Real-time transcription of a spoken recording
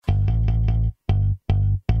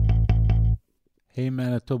Hey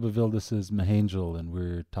Manitobaville, this is Mahangel, and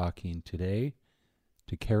we're talking today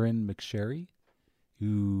to Karin McSherry,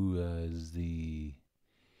 who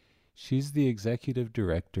she's the executive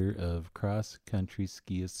director of Cross Country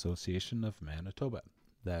Ski Association of Manitoba.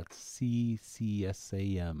 That's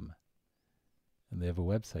CCSAM, and they have a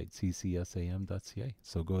website ccsam.ca.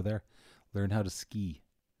 So go there, learn how to ski,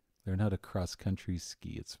 learn how to cross country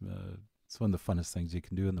ski. It's one of the funnest things you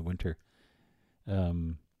can do in the winter.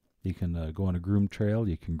 Um, you can go on a groomed trail.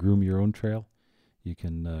 You can groom your own trail. You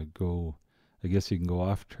can go. I guess you can go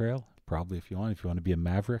off trail, probably if you want. If you want to be a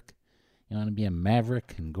maverick, you want to be a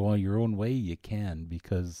maverick and go on your own way, you can,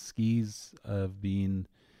 because skis have been,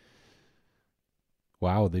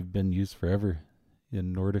 wow, they've been used forever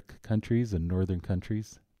in Nordic countries and northern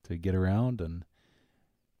countries to get around and,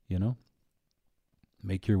 you know,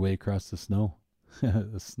 make your way across the snow,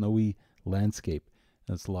 a snowy landscape.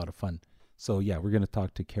 That's a lot of fun. So yeah, we're going to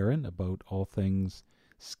talk to Karin about all things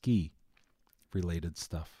ski related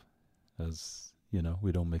stuff. As you know,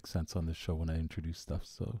 we don't make sense on this show when I introduce stuff,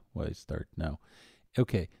 so why start now?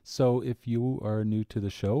 Okay, so if you are new to the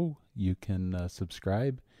show, you can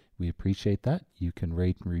subscribe. We appreciate that. You can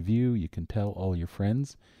rate and review. You can tell all your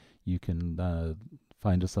friends. You can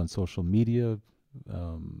find us on social media.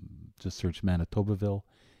 Just search Manitobaville,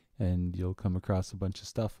 and you'll come across a bunch of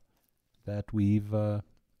stuff that we've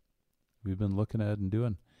been looking at and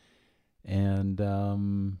doing. And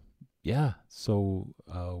yeah, so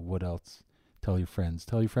what else? Tell your friends.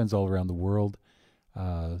 Tell your friends all around the world,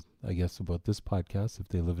 I guess, about this podcast if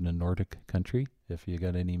they live in a Nordic country. If you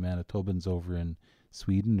got any Manitobans over in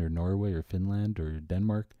Sweden or Norway or Finland or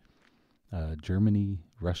Denmark, Germany,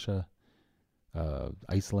 Russia,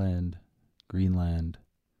 Iceland, Greenland,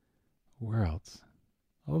 where else?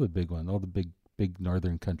 All the big ones, all the big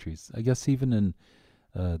northern countries. I guess even in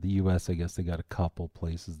the U.S., I guess they got a couple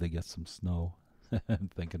places they get some snow. I'm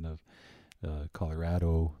thinking of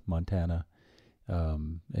Colorado, Montana.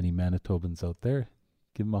 Any Manitobans out there,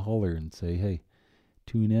 give them a holler and say, hey,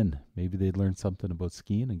 tune in. Maybe they'd learn something about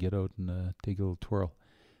skiing and get out and take a little twirl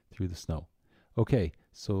through the snow. Okay,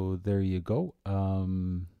 so there you go.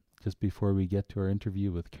 Just before we get to our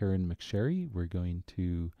interview with Karin McSherry, we're going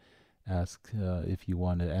to ask if you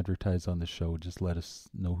want to advertise on the show. Just let us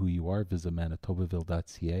know who you are. Visit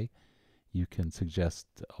manitobaville.ca. You can suggest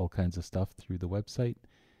all kinds of stuff through the website,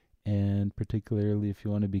 and particularly if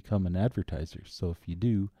you want to become an advertiser. So if you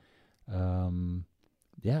do,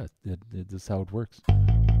 yeah, this is how it works.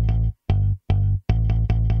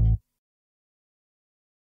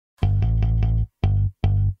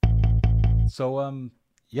 So,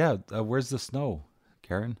 yeah, where's the snow,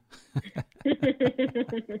 Karin?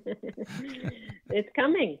 It's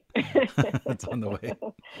coming. It's on the way.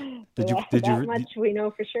 Did That you much we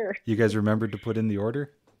know for sure. you guys remembered to put in the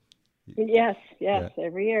order? Yes, yes, Yeah,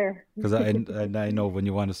 every year. because I know when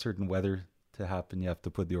you want a certain weather to happen, you have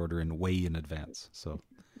to put the order in way in advance. So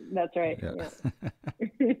That's right. yeah.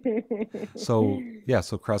 Yeah. So yeah,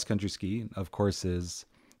 so cross country ski, of course, is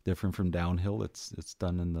different from downhill. It's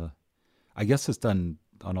done in the, I guess it's done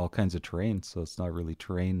on all kinds of terrain, so it's not really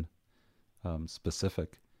terrain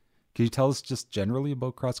specific. Can you tell us just generally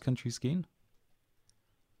about cross country skiing?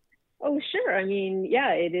 Oh, sure. I mean,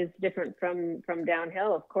 yeah, it is different from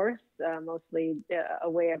downhill, of course. Mostly a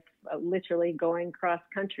way of literally going cross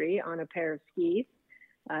country on a pair of skis.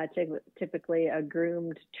 Typically a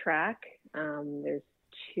groomed track. There's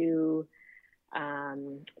two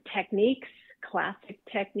techniques. Classic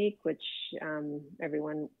technique, which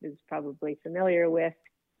everyone is probably familiar with.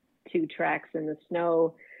 Two tracks in the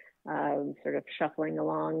snow, sort of shuffling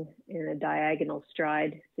along in a diagonal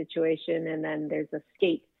stride situation, and then there's a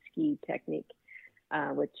skate ski technique,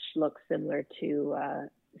 which looks similar to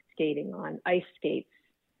skating on ice skates.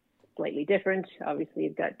 Slightly different. Obviously,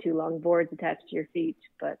 you've got two long boards attached to your feet,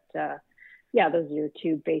 but yeah, those are your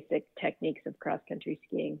two basic techniques of cross-country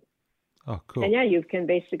skiing. Oh, And cool. yeah, you can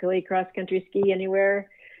basically cross-country ski anywhere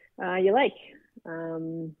you like.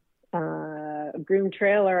 A groomed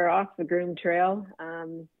trail or off the groomed trail,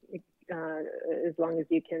 as long as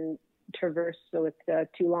you can traverse with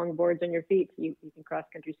two long boards on your feet, you can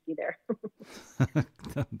cross-country ski there.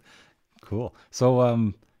 Cool.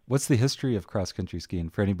 So, what's the history of cross country skiing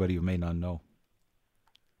for anybody who may not know?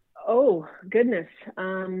 Oh, goodness.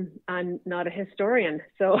 I'm not a historian,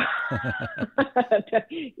 so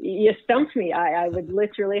you stumped me. I would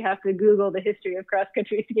literally have to Google the history of cross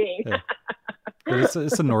country skiing. Yeah, but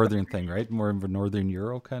it's a northern thing, right? More of a northern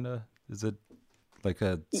Euro kind of. Is it like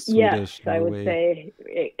a Yes, Swedish, I would Norway? say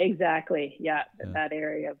exactly. Yeah, Yeah, that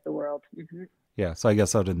area of the world. yeah. So I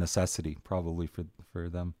guess out of necessity, probably for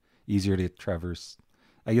them, easier to traverse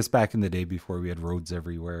I guess back in the day before we had roads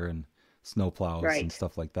everywhere and snow plows and Right.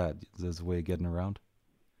 stuff like that, there's a way of getting around.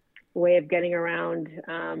 Way of getting around,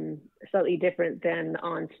 slightly different than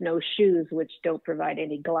on snowshoes, which don't provide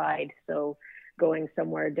any glide. So going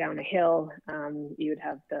somewhere down a hill, you would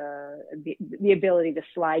have the ability to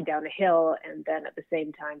slide down a hill and then at the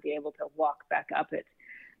same time be able to walk back up it,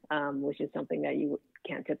 which is something that you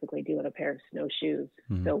can't typically do in a pair of snowshoes.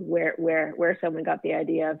 Hmm. So where someone got the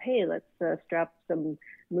idea of, hey, let's strap some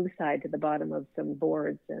moose hide to the bottom of some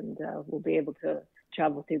boards and we'll be able to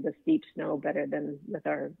travel through the steep snow better than with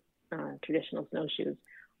our traditional snowshoes.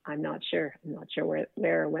 I'm not sure. I'm not sure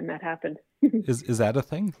where or when that happened. Is that a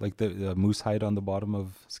thing? Like the moose hide on the bottom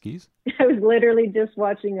of skis? I was literally just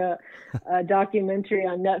watching a documentary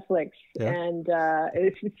on Netflix, Yeah. and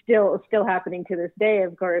it's still happening to this day.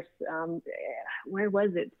 Of course, where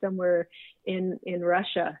was it? Somewhere in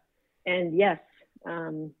Russia, and yes,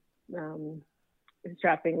 um, um,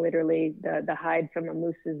 strapping literally the hide from a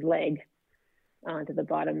moose's leg onto the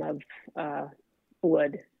bottom of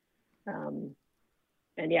wood.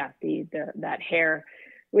 And yeah, that hair,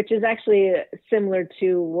 which is actually similar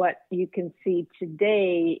to what you can see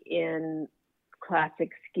today in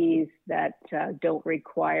classic skis that don't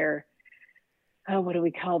require, what do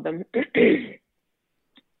we call them?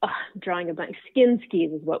 Drawing a blank. Skin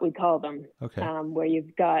skis is what we call them. Okay. Where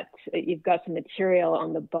you've got some material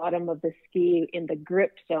on the bottom of the ski in the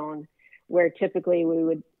grip zone, where typically we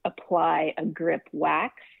would apply a grip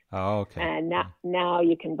wax. Oh, okay. And now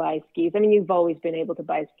you can buy skis. I mean, you've always been able to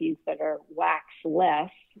buy skis that are wax-less,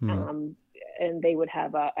 Hmm. and they would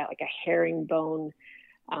have like a herringbone,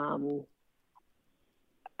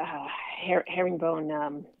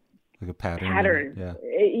 herringbone Like a pattern. pattern. Yeah.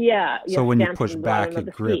 Yeah. So when you stamped push on the back, bottom of it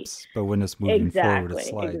the grips, ski. but when it's moving forward, it Exactly.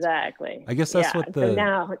 slides. Exactly. I guess that's Yeah. what So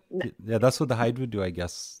now, yeah, that's what the hide would do. I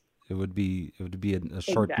guess it would be a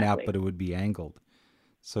short nap, exactly. but it would be angled.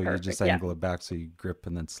 So you just Perfect. Yeah. angle it back so you grip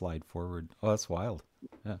and then slide forward. Oh, that's wild.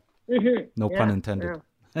 Yeah. No pun Yeah. intended.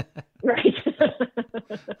 Yeah. Right.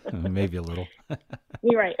 Maybe a little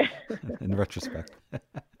You're right. in retrospect.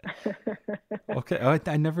 Okay,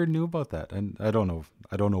 I never knew about that, and I don't know.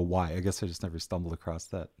 I don't know why. I guess I just never stumbled across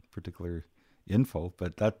that particular info.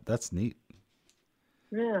 But that's neat.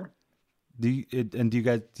 Yeah. Do you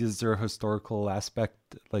guys? Is there a historical aspect?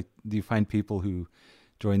 Like, do you find people who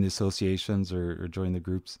join the associations or join the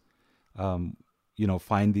groups,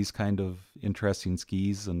 find these kind of interesting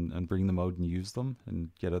skis and bring them out and use them and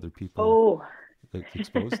get other people Oh.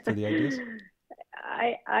 exposed to the ideas?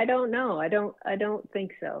 I don't know. I don't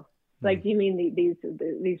think so. Hmm. Like, do you mean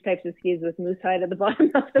these types of skis with moose hide at the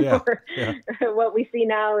bottom of them, Yeah, or yeah. what we see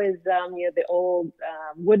now is the old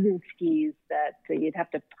wooden skis that you'd have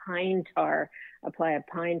to apply a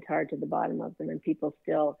pine tar to the bottom of them, and people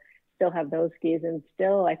still have those skis and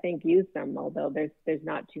still I think use them, although there's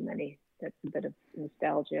not too many. That's a bit of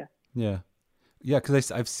nostalgia. Yeah, yeah.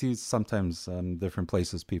 Because I've seen sometimes different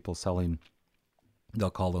places people selling. They'll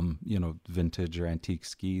call them, vintage or antique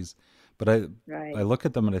skis. But I Right. look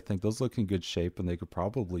at them and I think those look in good shape and they could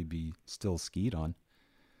probably be still skied on.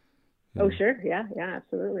 You Oh, know, sure. Yeah. Yeah.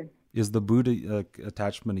 Absolutely. is the boot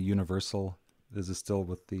attachment a universal? Is it still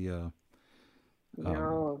with the? Um,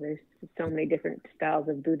 No, there's so many different styles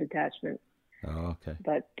of boot attachment, oh, okay.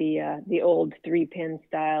 but the old 3-pin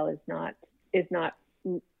style is not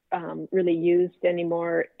really used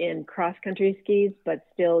anymore in cross country skis, but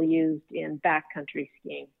still used in backcountry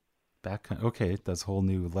skiing. Okay, that's a whole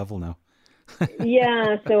new level now.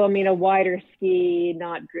 Yeah, so I mean a wider ski,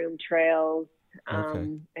 not groomed trails, Okay.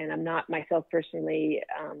 and I'm not myself personally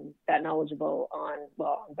that knowledgeable on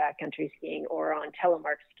backcountry skiing or on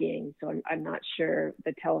telemark skiing, so I'm not sure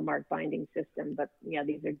the telemark binding system, but yeah,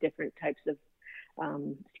 these are different types of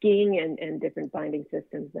skiing and different binding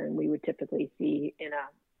systems than we would typically see in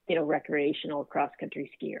a recreational cross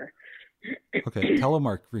country skier. Okay.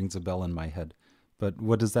 Telemark rings a bell in my head, but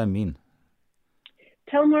what does that mean?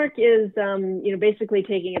 Telemark is, basically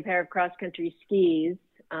taking a pair of cross-country skis,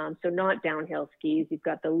 so not downhill skis. You've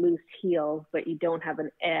got the loose heel, but you don't have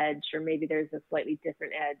an edge, or maybe there's a slightly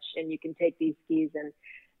different edge, and you can take these skis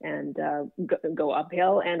and go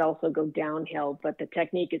uphill and also go downhill. But the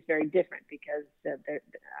technique is very different because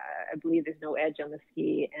I believe there's no edge on the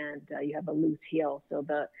ski, and you have a loose heel. So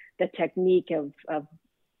the technique of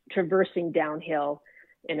traversing downhill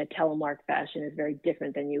in a telemark fashion is very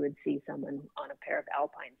different than you would see someone on a pair of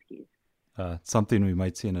alpine skis. Something we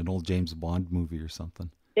might see in an old James Bond movie or something.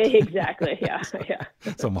 Exactly. Yeah. Yeah.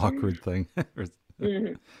 Some awkward thing. Hmm.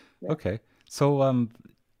 Yeah. Okay. So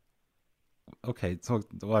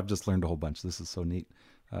well, I've just learned a whole bunch. This is so neat.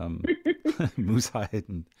 Um, Moose hide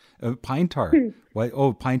and pine tar. Why?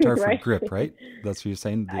 Oh, pine tar for Right? grip, right? That's what you're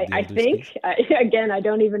saying. The I older think, skis. again, I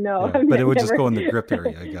don't even know. Yeah, I've but it would just never, go in the grip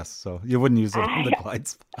area, I guess. So you wouldn't use it on the I, glide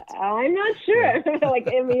spots. I'm not Yeah. sure. Like,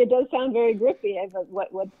 I mean, it does sound very grippy,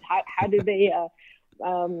 but how do they,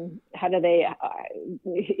 how do they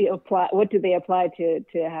apply? What do they apply to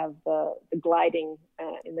have the gliding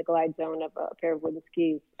in the glide zone of a pair of wooden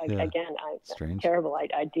skis? Yeah. Again, Strange. terrible.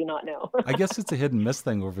 I do not know. I guess it's a hit and miss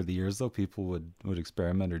thing over the years, though. People would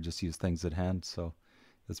experiment or just use things at hand. So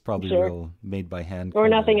it's probably Sure, real made by hand or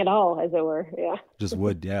kind of nothing at all, as it were. Yeah, just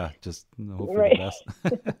wood. Yeah, just hope for the right. best.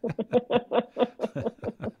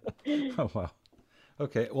 Oh wow.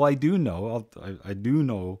 Okay. Well, I do know. I do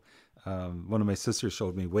know. One of my sisters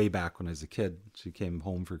showed me way back when I was a kid. She came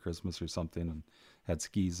home for Christmas or something and had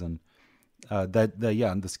skis and yeah,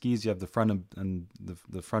 on the skis you have the front and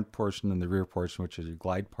the front portion and the rear portion, which are your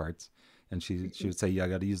glide parts. And she would say, yeah, I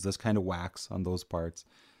got to use this kind of wax on those parts,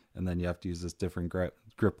 and then you have to use this different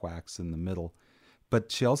grip wax in the middle.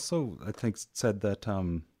 But she also, I think, said that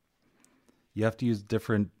you have to use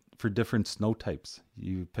different for different snow types.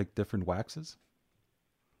 You pick different waxes.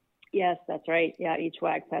 Yes, that's right. Yeah, each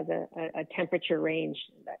wax has a temperature range.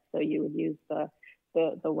 So you would use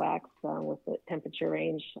the wax with the temperature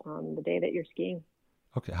range on the day that you're skiing.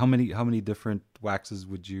 Okay, how many different waxes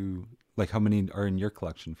would you like? How many are in your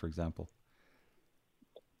collection, for example?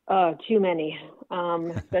 Too many,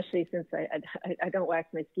 especially since I don't wax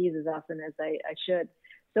my skis as often as I should.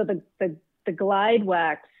 So the glide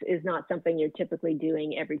wax is not something you're typically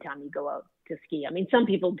doing every time you go out to ski. I mean, some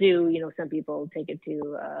people do, some people take it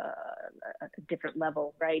to a different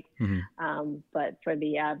level, right? Hmm. But for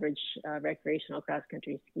the average recreational cross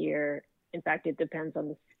country skier, in fact, it depends on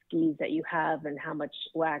the skis that you have and how much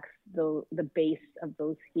wax the base of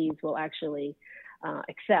those skis will actually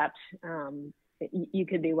accept. You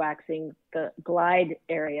could be waxing the glide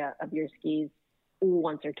area of your skis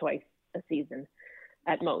once or twice a season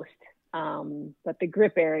at most. But the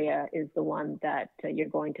grip area is the one that you're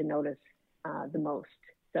going to notice the most.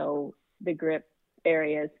 So the grip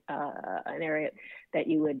area is an area that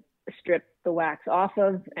you would strip the wax off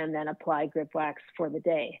of and then apply grip wax for the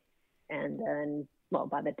day. And then, well,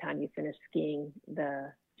 by the time you finish skiing,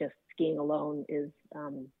 just skiing alone is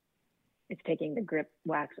it's taking the grip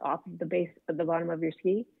wax off of the base of the bottom of your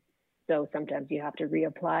ski. So sometimes you have to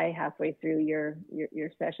reapply halfway through your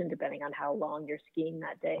session, depending on how long you're skiing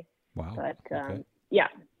that day. Wow. But Okay. yeah.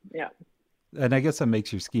 And I guess that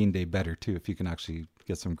makes your skiing day better too, if you can actually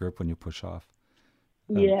get some grip when you push off.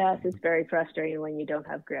 Um, Yes, it's very frustrating when you don't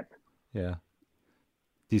have grip. yeah.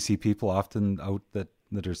 Do you see people often out that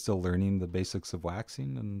are still learning the basics of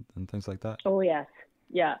waxing and things like that? Oh yes,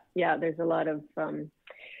 yeah. There's a lot of.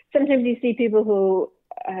 Sometimes you see people who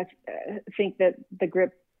think that the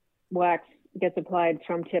grip wax gets applied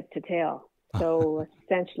from tip to tail. So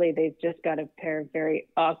essentially, they've just got a pair of very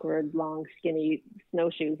awkward, long, skinny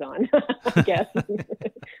snowshoes on, I guess,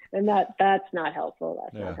 and that's not helpful.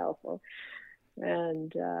 That's not helpful.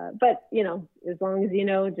 And but as long as you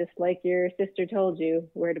know, just like your sister told you,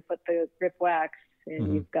 where to put the grip wax,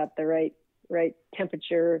 and you've got the right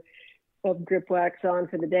temperature of grip wax on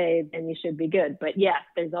for the day, then you should be good. But yeah,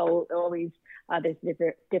 there's always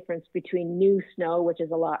there's difference between new snow, which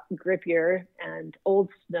is a lot grippier, and old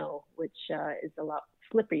snow, which is a lot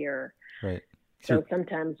slipperier. Right. So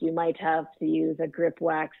sometimes you might have to use a grip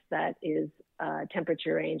wax that is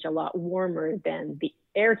temperature range a lot warmer than the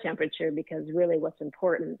air temperature, because really what's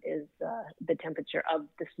important is the temperature of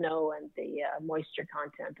the snow and the moisture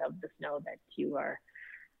content of the snow that you are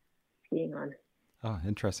skiing on. Oh,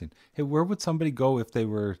 interesting. Hey, where would somebody go if they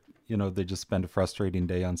were, they just spend a frustrating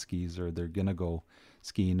day on skis, or they're going to go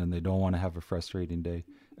skiing and they don't want to have a frustrating day?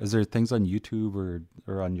 Is there things on YouTube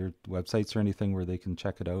or on your websites or anything where they can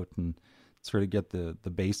check it out and sort of get the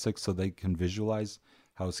basics so they can visualize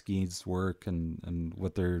how skis work and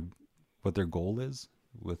what their goal is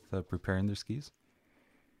with preparing their skis?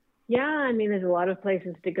 Yeah, I mean, there's a lot of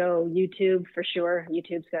places to go. YouTube, for sure.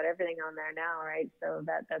 YouTube's got everything on there now, right? So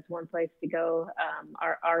that's one place to go.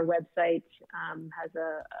 Our website has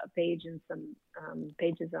a page and some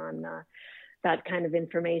pages on that kind of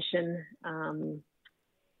information.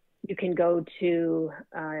 You can go to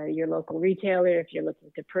your local retailer if you're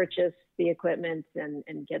looking to purchase the equipment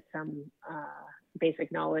and get some basic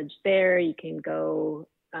knowledge there. You can go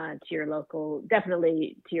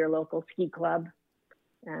definitely to your local ski club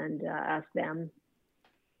and ask them.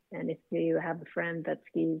 And if you have a friend that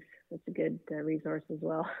skis, that's a good resource as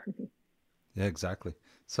well. Yeah, exactly.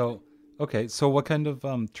 So, okay. So what kind of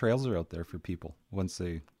trails are out there for people once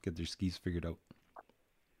they get their skis figured out?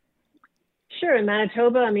 Sure. In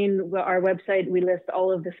Manitoba, I mean, our website, we list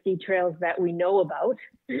all of the ski trails that we know about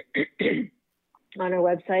on our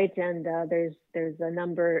website, and there's a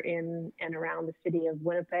number in and around the city of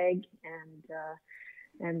Winnipeg,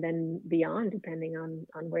 and then beyond, depending on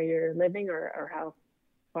where you're living or how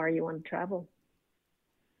far you want to travel.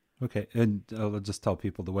 Okay, and I'll just tell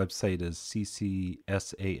people the website is ccsam.ca,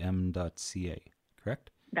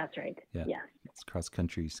 correct? That's right. Yeah, Yeah. it's Cross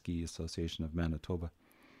Country Ski Association of Manitoba.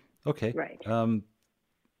 Okay, Right. and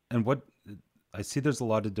what I see, there's a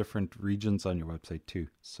lot of different regions on your website too.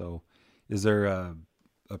 So, is there a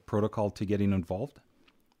protocol to getting involved?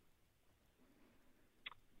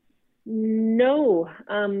 No.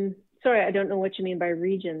 Sorry, I don't know what you mean by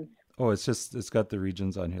regions. Oh, it's got the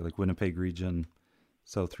regions on here, like Winnipeg region,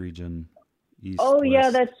 South region, East, Oh yeah,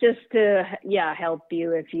 West. that's just to help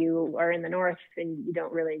you if you are in the north and you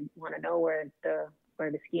don't really want to know where to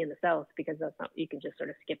ski in the south, because that's not, you can just sort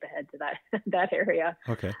of skip ahead to that that area.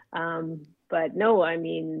 Okay. But no, I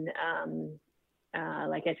mean,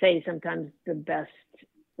 like I say, sometimes the best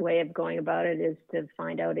way of going about it is to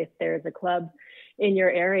find out if there's a club in your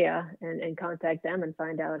area, and contact them and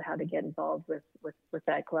find out how to get involved with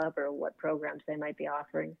that club or what programs they might be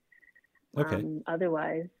offering. Okay.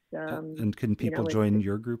 Otherwise, And can you people know, join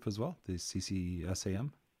your group as well, the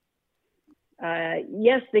CCSAM?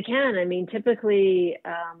 yes, they can. I mean, typically,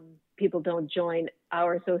 people don't join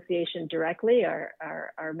our association directly.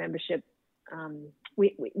 Our membership,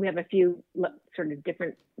 we have a few sort of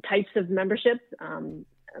different types of membership.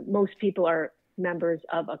 Most people are members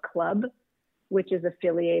of a club, which is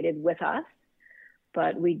affiliated with us,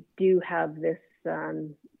 but we do have this,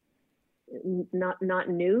 not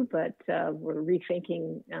new, but we're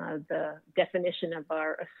rethinking the definition of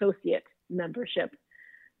our associate membership,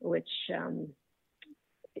 which, so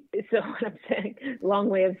what I'm saying, long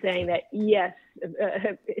way of saying that, yes,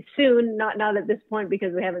 soon, not at this point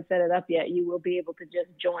because we haven't set it up yet, you will be able to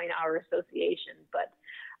just join our association. But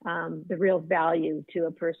the real value to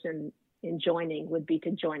a person in joining would be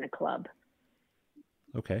to join a club.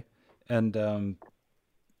 Okay. And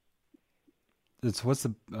what's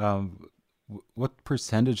the what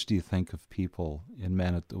percentage do you think of people in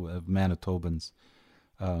of Manitobans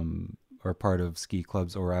are part of ski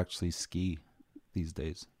clubs or actually ski these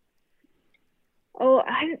days? Oh,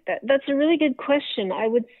 that's a really good question. I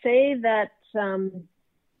would say that,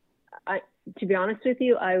 to be honest with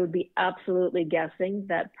you, I would be absolutely guessing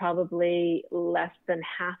that probably less than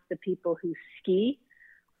half the people who ski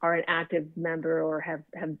are an active member or have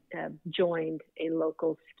joined a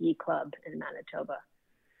local ski club in Manitoba.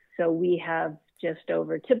 So we have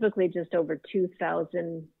typically just over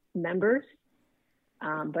 2,000 members.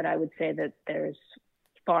 But I would say that there's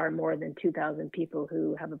far more than 2,000 people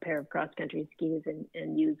who have a pair of cross-country skis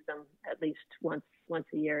and use them at least once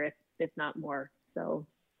a year, if not more. So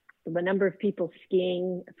the number of people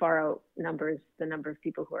skiing far outnumbers the number of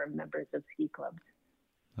people who are members of ski clubs.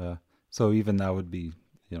 So even that would be,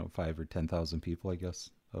 5 or 10,000 people, I guess,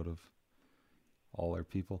 out of all our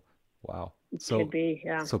people. Wow. So could be,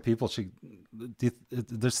 yeah. So people should.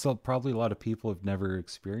 There's still probably a lot of people who've never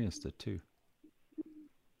experienced it too.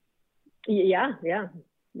 Yeah,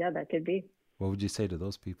 that could be. What would you say to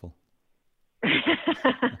those people?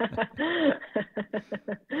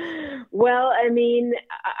 Well, I mean,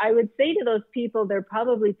 I would say to those people, they're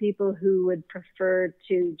probably people who would prefer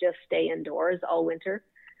to just stay indoors all winter.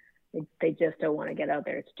 They just don't want to get out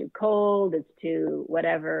there. It's too cold, it's too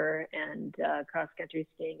whatever. And cross-country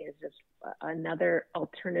skiing is just another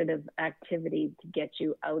alternative activity to get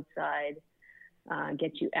you outside,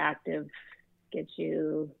 get you active, get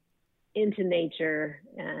you into nature.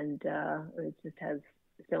 And it just has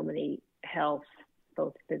so many health,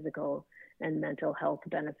 both physical and mental health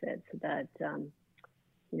benefits that,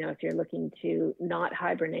 if you're looking to not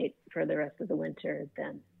hibernate for the rest of the winter,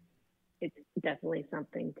 then it's definitely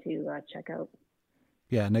something to check out.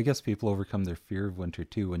 Yeah, and I guess people overcome their fear of winter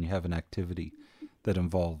too when you have an activity that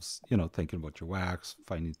involves, thinking about your wax,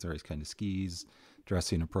 finding the right kind of skis,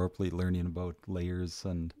 dressing appropriately, learning about layers,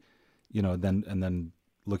 and then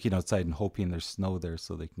looking outside and hoping there's snow there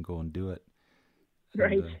so they can go and do it.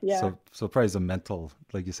 Right. Yeah. So probably as a mental,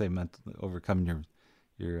 like you say, overcoming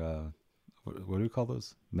your what do we call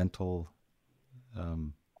those? Mental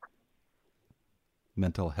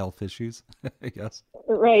health issues, I guess.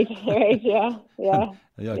 Right. Yeah. Yeah,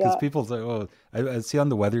 because people say, "Oh, I see on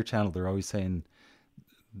the Weather Channel they're always saying,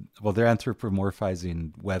 well, they're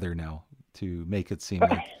anthropomorphizing weather now to make it seem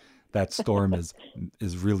like that storm is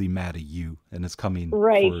really mad at you and it's coming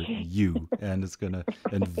for you and it's going to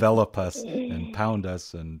envelop us and pound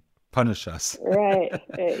us and punish us Right.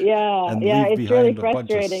 Yeah. and Yeah. leave It's really behind a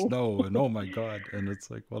bunch of frustrating. snow. And oh my God. And it's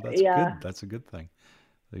like, well, that's Yeah. good. That's a good thing.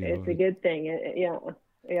 You It's know, a good thing. Yeah.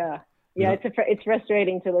 Yeah. you Yeah. know, It's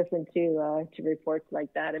frustrating to listen to reports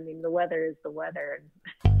like that. I mean, the weather is the weather.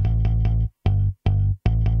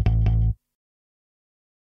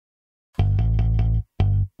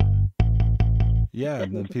 yeah.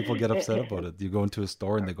 And then people get upset about And, it. You go into a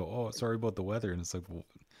store and they go, oh, sorry about the weather. And it's like, well,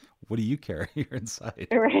 what do you care? You're inside.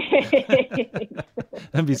 right.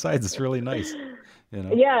 And besides, it's really nice, you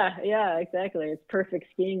know? Yeah. Yeah. Exactly. It's perfect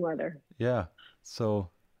skiing weather. Yeah. So,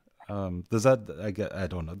 does that, I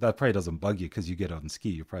don't know. That probably doesn't bug you because you get out and ski.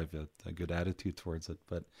 You probably have a good attitude towards it.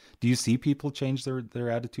 But do you see people change their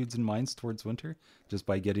attitudes and minds towards winter just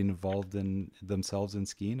by getting involved in themselves in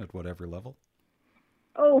skiing at whatever level?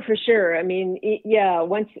 Oh, for sure. I mean, yeah.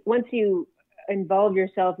 Once you involve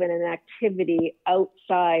yourself in an activity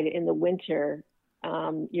outside in the winter,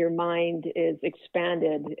 your mind is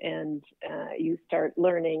expanded, and you start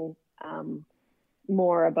learning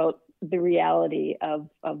more about the reality of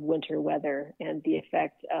winter weather and the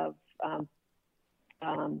effect of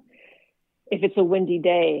um, if it's a windy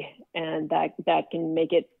day, and that can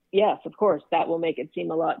make it. Yes, of course, that will make it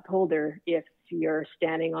seem a lot colder if you're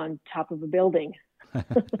standing on top of a building. Yeah.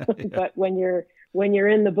 But when you're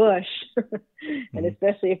in the bush, and Mhm.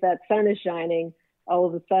 especially if that sun is shining, all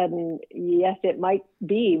of a sudden, yes, it might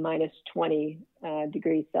be minus 20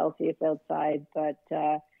 degrees Celsius outside, but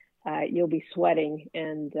you'll be sweating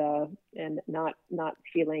and not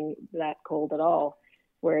feeling that cold at all.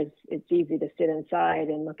 Whereas it's easy to sit inside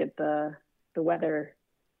and look at the weather,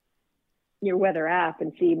 your weather app,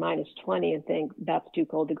 and see minus 20 and think that's too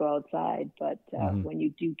cold to go outside. But Mhm. when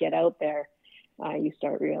you do get out there, you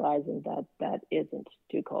start realizing that that isn't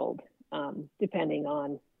too cold, depending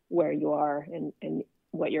on where you are and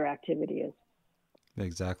what your activity is.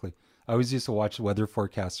 Exactly. I always used to watch weather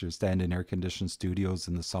forecasters stand in air conditioned studios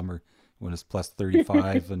in the summer when it's plus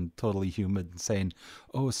 35 and totally humid and saying,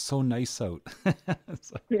 oh, it's so nice out.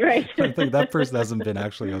 It's like, Right. I think that person hasn't been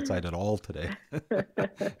actually outside at all today.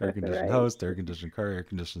 Air conditioned Right. house, air conditioned car, air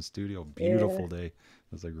conditioned studio. Yeah. Beautiful day. It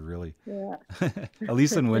was like, really? Yeah. At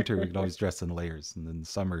least in winter, we can always dress in layers. And in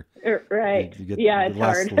summer, Right. you get Yeah, the it's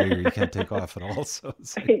last hard. layer you can't take off at all. So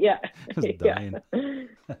it's like, Yeah. just Yeah. dying.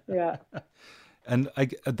 Yeah. And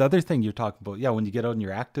the other thing you're talking about, yeah, when you get out and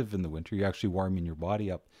you're active in the winter, you're actually warming your body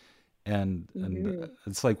up, and Hmm.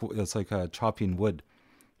 it's like chopping wood,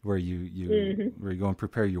 where Hmm. you go and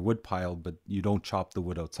prepare your wood pile, but you don't chop the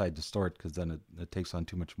wood outside to store it because then it takes on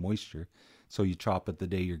too much moisture. So you chop it the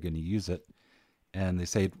day you're going to use it, and they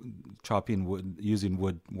say chopping wood using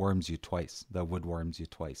wood warms you twice. The wood warms you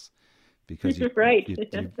twice because Right.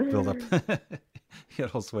 you build up you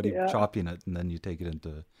get all sweaty Yeah. chopping it, and then you take it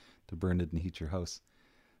into to burn it and heat your house.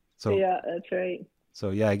 So Yeah, that's right.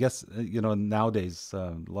 so yeah, I guess nowadays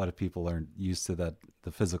a lot of people aren't used to the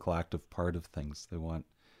physical active part of things. They want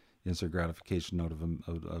instant gratification out of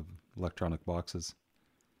of electronic boxes.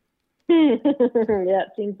 Yeah,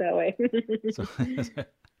 it seems that way. So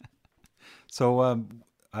so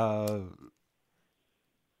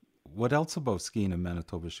what else about skiing in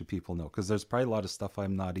Manitoba should people know? Because there's probably a lot of stuff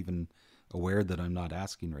I'm not even aware that I'm not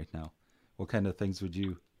asking right now. What kind of things would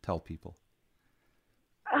you tell people?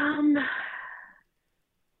 Um,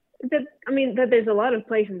 that there's a lot of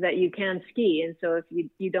places that you can ski, and so if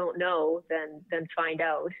you don't know, then find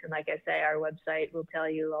out. And like I say, our website will tell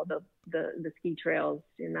you all the ski trails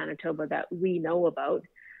in Manitoba that we know about.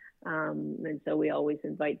 And so we always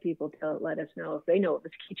invite people to let us know if they know of a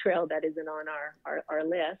ski trail that isn't on our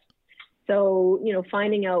list. So,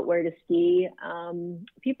 finding out where to ski.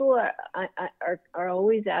 People are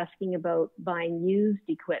always asking about buying used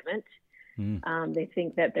equipment. Mm, They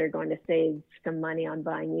think that they're going to save some money on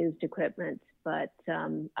buying used equipment, but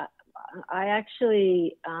I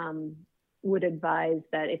actually would advise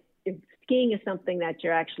that if skiing is something that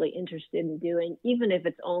you're actually interested in doing, even if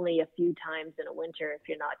it's only a few times in a winter, if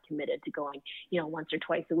you're not committed to going, once or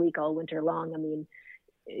twice a week all winter long. I mean,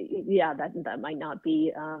 yeah, that might not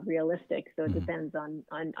be realistic. So it mm, depends on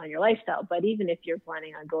your lifestyle. But even if you're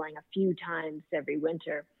planning on going a few times every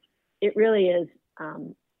winter, it really is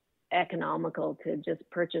economical to just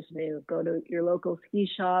purchase new. Go to your local ski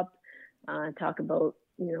shop, talk about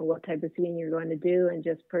what type of skiing you're going to do, and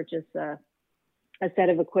just purchase a set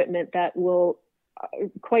of equipment that will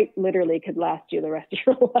quite literally could last you the rest of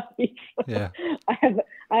your life. yeah, I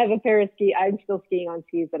have a pair of ski. I'm still skiing on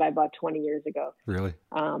skis that I bought 20 years ago. really.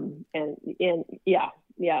 And yeah,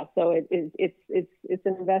 yeah. So it's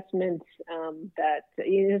an investment that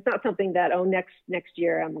it's not something that next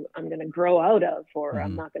year I'm going to grow out of, or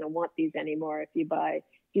I'm Hmm. not going to want these anymore. If you buy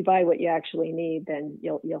you buy what you actually need, then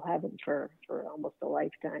you'll have them for almost a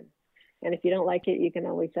lifetime. And if you don't like it, you can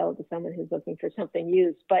always sell it to someone who's looking for something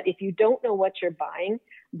used. But if you don't know what you're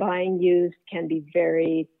buying used can be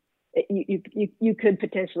very, you could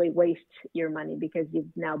potentially waste your money because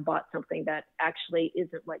you've now bought something that actually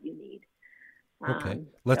isn't what you need. Okay.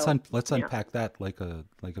 Let's Yeah. unpack that like a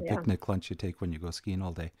Yeah. picnic lunch you take when you go skiing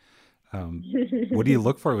all day. What do you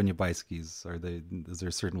look for when you buy skis? Is there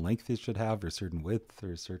a certain length you should have, or a certain width,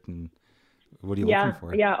 or a certain, what are you looking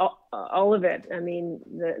for? Yeah, all of it. I mean,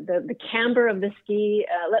 the camber of the ski.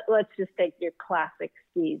 Let's just take your classic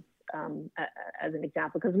skis as an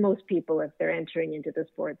example, because most people, if they're entering into the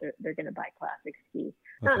sport, they're going to buy classic skis.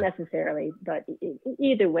 Not necessarily, but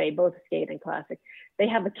either way, both skate and classic, they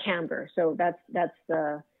have a camber. So that's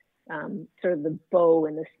the sort of the bow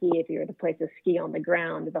in the ski. If you were to place a ski on the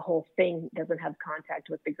ground, the whole thing doesn't have contact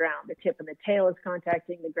with the ground. The tip and the tail is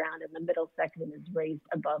contacting the ground, and the middle section is raised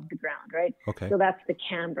above the ground, right? Okay. So that's the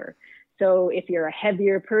camber. So if you're a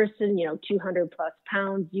heavier person, 200 plus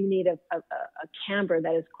pounds, you need a camber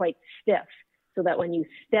that is quite stiff, so that when you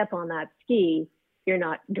step on that ski, you're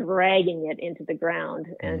not dragging it into the ground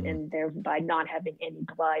and thereby not having any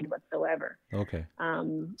glide whatsoever. Okay.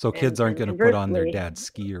 So kids aren't going to put on their dad's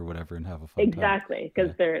ski or whatever and have a fun time. Exactly,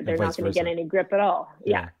 because they're not going to get any grip at all.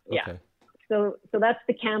 Yeah. Okay. So that's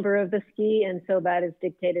the camber of the ski, and so that is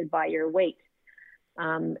dictated by your weight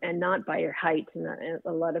and not by your height. And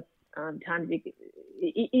a lot of times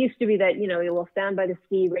it used to be that, you will stand by the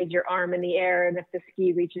ski, raise your arm in the air, and if the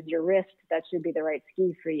ski reaches your wrist, that should be the right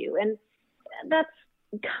ski for you. And that's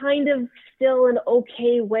kind of still an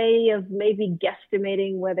okay way of maybe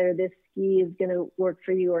guesstimating whether this ski is going to work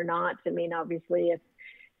for you or not. I mean, obviously,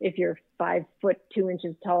 if you're 5 foot 2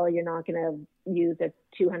 inches tall, you're not going to use a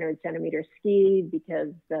 200 centimeter ski because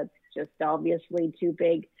that's just obviously too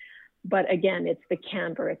big. But again, it's the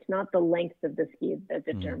camber. It's not the length of the ski that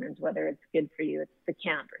determines whether it's good for you. It's the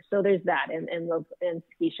camber. So there's that. And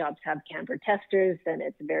ski shops have camber testers, and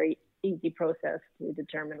it's a very easy process to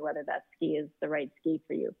determine whether that ski is the right ski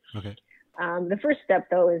for you. Okay. The first step,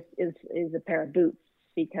 though, is a pair of boots,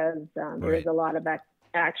 because there's a lot of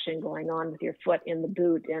action going on with your foot in the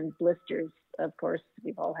boot, and blisters. Of course,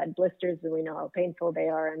 we've all had blisters, and we know how painful they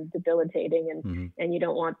are and debilitating, and you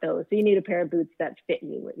don't want those. So you need a pair of boots that fit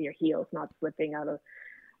you with your heels not slipping out of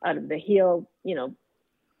the heel,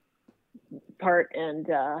 part, and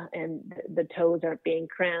the toes aren't being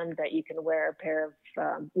crammed, that you can wear a pair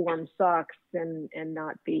of warm socks and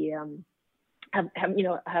not be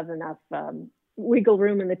have enough wiggle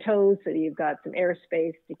room in the toes, so you've got some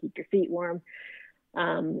airspace to keep your feet warm.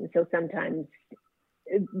 So sometimes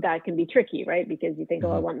that can be tricky, right? Because you think,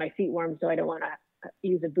 I want my feet warm, so I don't want to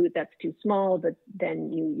use a boot that's too small, but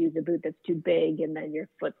then you use a boot that's too big, and then your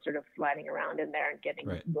foot's sort of sliding around in there and getting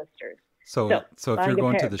blisters. So if you're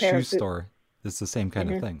going to the shoe store, it's the same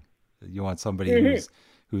kind of thing. You want somebody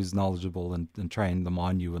who's knowledgeable and trying them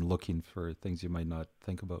on you and looking for things you might not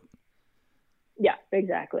think about. Yeah,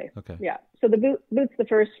 exactly. Okay. Yeah. So the boot's the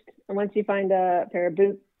first. And once you find a pair of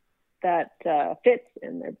boots that fits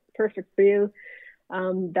and they're perfect for you,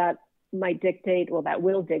 that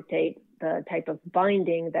will dictate the type of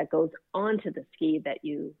binding that goes onto the ski that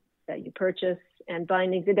you purchase. And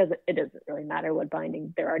bindings, it doesn't really matter what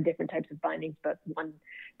binding. There are different types of bindings, but one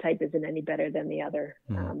type isn't any better than the other.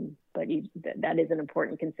 But that is an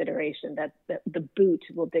important consideration, that the boot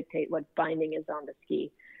will dictate what binding is on the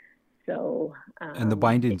ski. So and the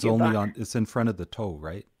binding's only it's in front of the toe,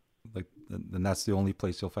 right? And that's the only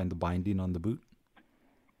place you'll find the binding on the boot.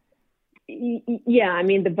 Yeah, I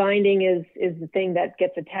mean, the binding is the thing that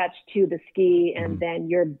gets attached to the ski, and then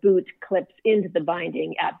your boot clips into the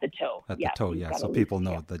binding at the toe. At the toe, yeah. So people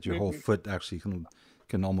know that your whole foot actually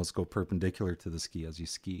can almost go perpendicular to the ski as you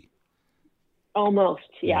ski. Almost,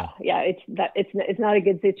 yeah. It's not a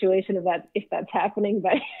good situation if that's happening,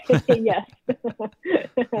 but yes,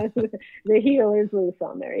 the heel is loose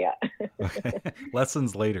on there. Yeah. Okay.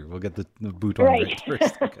 Lessons later. We'll get the boot on right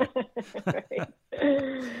first. Okay.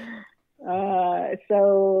 Right.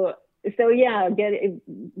 So yeah,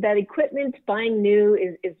 that equipment. Buying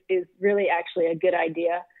new is really actually a good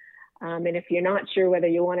idea. And if you're not sure whether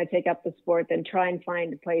you want to take up the sport, then try and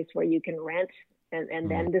find a place where you can rent and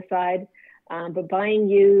then decide. But buying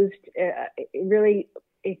used, really,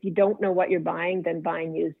 if you don't know what you're buying, then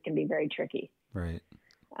buying used can be very tricky. Right.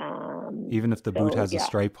 Even if the boot has a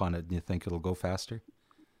stripe on it and you think it'll go faster?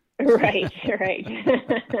 Right.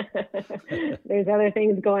 There's other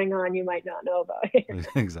things going on you might not know about.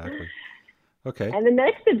 Exactly. Okay. And the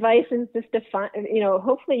next advice is just to find,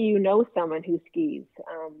 hopefully someone who skis.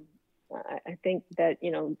 I think that,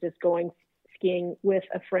 just going skiing with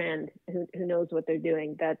a friend who knows what they're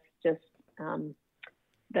doing. That's just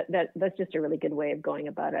that's just a really good way of going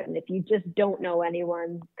about it. And if you just don't know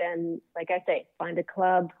anyone, then, like I say, find a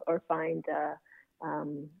club or find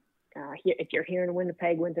here, if you're here in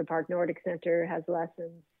Winnipeg, Windsor Park Nordic Center has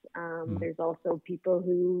lessons. There's also people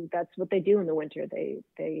who that's what they do in the winter.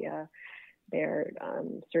 They're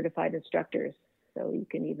certified instructors, so you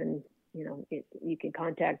can even you can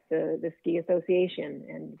contact the ski association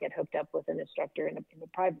and get hooked up with an instructor in a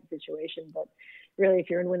private situation. But really, if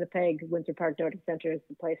you're in Winnipeg, Windsor Park Nordic Center is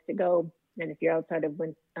the place to go. And if you're outside of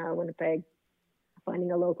Winnipeg,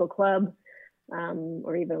 finding a local club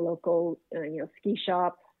or even a local ski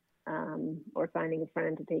shop or finding a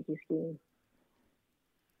friend to take you skiing.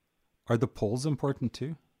 Are the poles important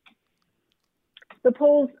too? The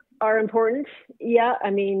poles are important. Yeah,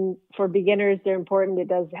 I mean, for beginners, they're important. It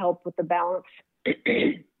does help with the balance.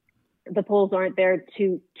 The poles aren't there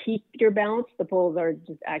to keep your balance. The poles are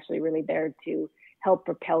just actually really there to help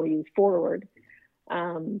propel you forward.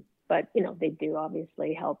 But, they do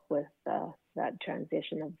obviously help with that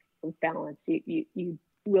transition of balance. You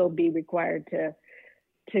will be required to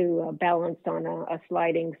balance on a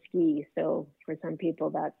sliding ski. So for some people,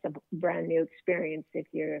 that's a brand new experience. If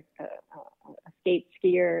you're a skate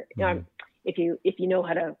skier, if you know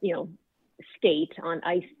how to skate on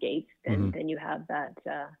ice skates, then you have that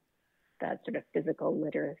sort of physical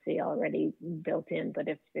literacy already built in. But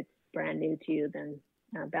if it's brand new to you, then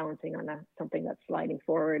balancing on something that's sliding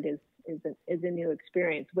forward is a new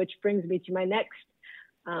experience. Which brings me to my next.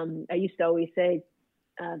 I used to always say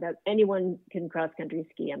that anyone can cross country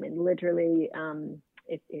ski. I mean, literally,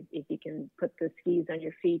 if you can put the skis on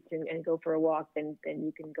your feet and go for a walk, then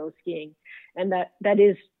you can go skiing, and that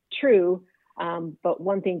is true. But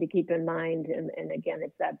one thing to keep in mind, and again,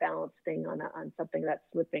 it's that balance thing on something that's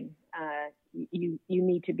slipping. You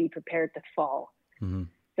need to be prepared to fall. Mm-hmm.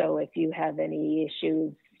 So if you have any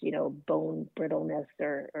issues, bone brittleness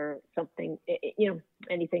or something,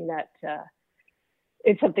 anything that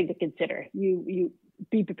it's something to consider. You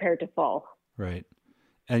be prepared to fall. Right.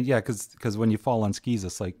 And yeah, because when you fall on skis,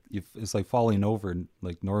 it's like falling over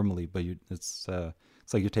like normally, but it's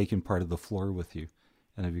like you're taking part of the floor with you,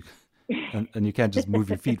 and if you and you can't just move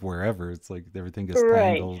your feet wherever. It's like everything gets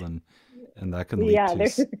tangled, and that can lead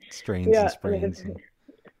to strains and sprains.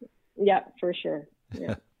 Yeah, for sure.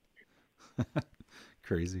 Yeah.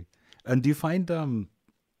 Crazy. And do you find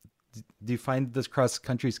this cross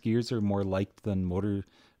country skiers are more liked than motor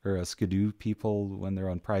or skidoo people when they're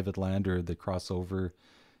on private land, or the crossover?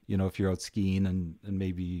 If you're out skiing and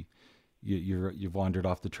maybe you've wandered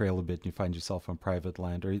off the trail a bit and you find yourself on private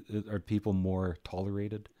land, are people more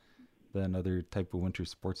tolerated than other type of winter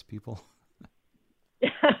sports people?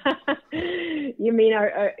 You mean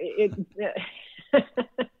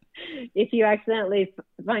if you accidentally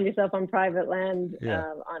find yourself on private land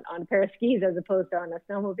on a pair of skis as opposed to on a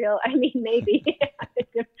snowmobile? I mean, maybe.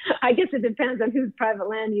 I guess it depends on whose private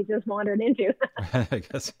land you just wandered into. I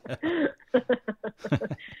guess.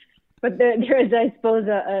 But there is, I suppose,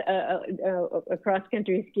 a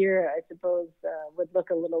cross-country skier, I suppose, would look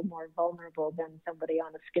a little more vulnerable than somebody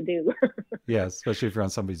on a skidoo. Yeah, especially if you're on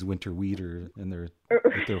somebody's winter wheat or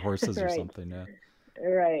with their horses or something. Yeah.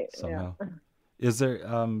 Right. Somehow. Yeah. Is there?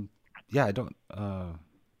 I don't.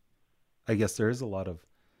 I guess there is a lot of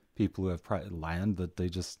people who have land that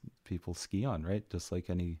people ski on, right? Just like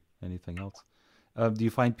anything else. Do you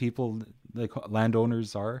find people like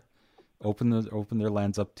landowners are open their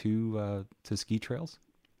lands up to ski trails?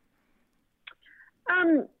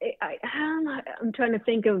 I'm trying to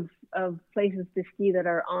think of places to ski that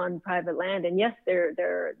are on private land, and yes, there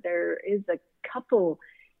is a couple,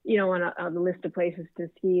 on the list of places to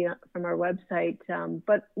ski from our website.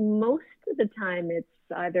 But most of the time, it's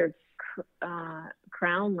either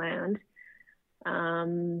crown land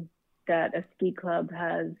that a ski club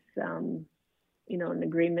has, an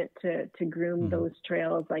agreement to groom those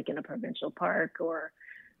trails, like in a provincial park or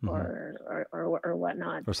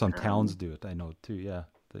whatnot. Or some towns do it, I know too. Yeah,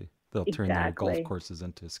 they'll turn their golf courses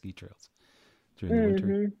into ski trails during the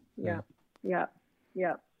winter.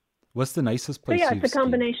 Yeah. What's the nicest place? So yeah, it's a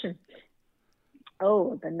combination.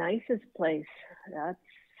 Oh, the nicest place. That's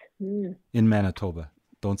in Manitoba.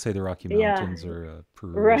 Don't say the Rocky Mountains or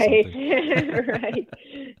Peru. Right. Or something. Right.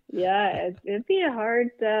 Yeah, it'd be a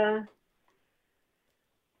hard.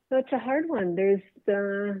 So it's a hard one. There's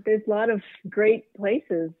a lot of great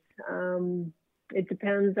places. It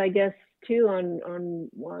depends, I guess, too, on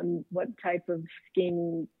what type of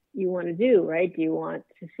skiing you want to do, right? Do you want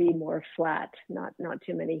to see more flat, not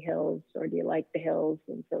too many hills, or do you like the hills?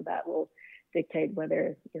 And so that will dictate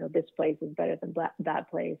whether, this place is better than that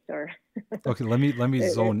place, or Okay, let me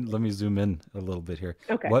zoom in a little bit here.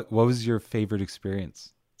 okay. What was your favorite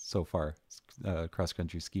experience so far, cross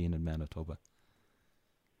country skiing in Manitoba?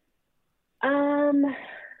 Um,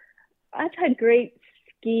 I've had great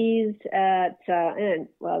skis at, and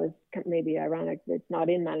well, it's maybe ironic that it's not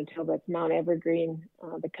in Manitoba. It's Mount Evergreen,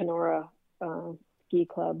 the Kenora ski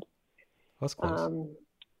club. That's close.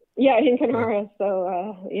 Yeah, in Yeah. Kenora.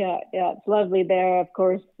 So yeah, it's lovely there. Of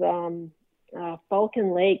course,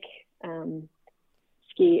 Falcon Lake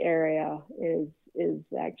ski area is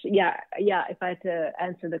actually, yeah. If I had to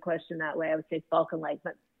answer the question that way, I would say Falcon Lake.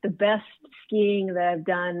 But the best skiing that I've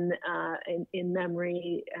done in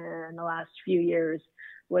memory in the last few years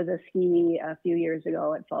was a ski a few years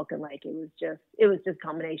ago at Falcon Lake. It was just a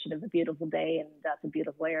combination of a beautiful day, and that's a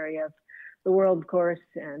beautiful area of the world, of course,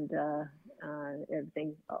 and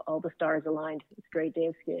everything, all the stars aligned. It's a great day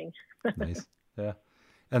of skiing. Nice. Yeah.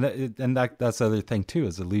 That's the other thing too,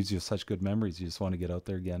 is it leaves you with such good memories. You just want to get out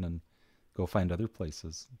there again and go find other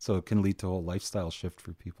places. So it can lead to a whole lifestyle shift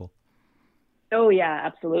for people. Oh yeah,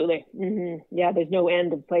 absolutely. Yeah, there's no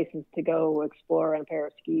end of places to go explore on a pair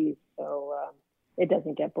of skis, so it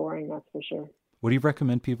doesn't get boring. That's for sure. What do you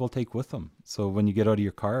recommend people take with them? So when you get out of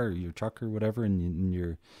your car or your truck or whatever, and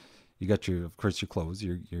you got of course, your clothes.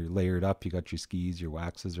 You're layered up. You got your skis. Your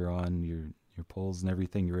waxes are on. Your poles and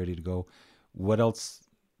everything. You're ready to go. What else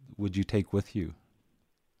would you take with you,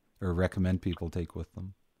 or recommend people take with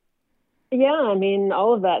them? Yeah, I mean,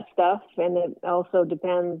 all of that stuff, and it also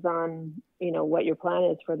depends on, what your plan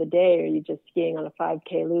is for the day. Are you just skiing on a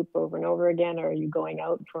 5K loop over and over again, or are you going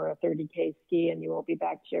out for a 30K ski and you won't be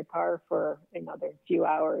back to your car for another few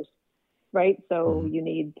hours, right? So Mm-hmm. you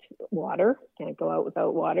need water. Can't go out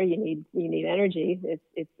without water. You need energy.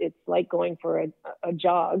 It's like going for a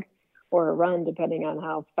jog or a run, depending on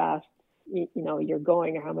how fast you're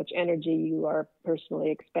going, or how much energy you are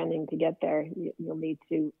personally expending to get there. You'll need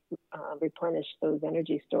to replenish those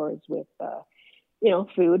energy stores with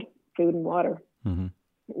food and water. Mm-hmm.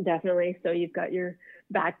 Definitely. So you've got your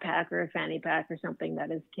backpack or a fanny pack or something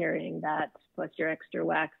that is carrying that, plus your extra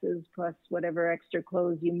waxes, plus whatever extra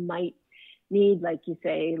clothes you might need. Like you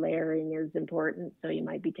say, layering is important, so you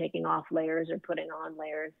might be taking off layers or putting on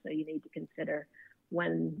layers, so you need to consider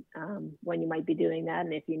when you might be doing that,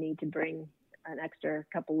 and if you need to bring an extra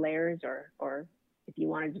couple layers, or if you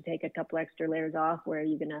wanted to take a couple extra layers off, where are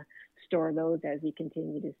you going to store those as you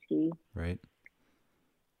continue to ski? Right.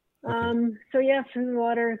 Okay. So yeah, food,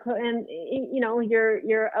 water, and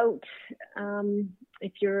you're out.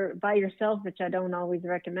 If you're by yourself, which I don't always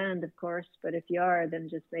recommend, of course, but if you are, then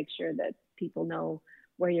just make sure that people know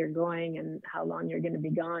where you're going and how long you're going to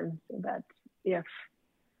be gone, so that if,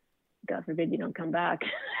 God forbid, you don't come back,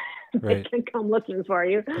 they Right. can come looking for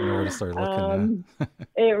you. You know where to start looking.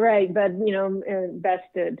 Right, but best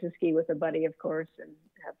to ski with a buddy, of course, and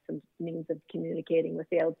have some means of communicating with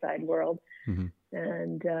the outside world. Mm-hmm.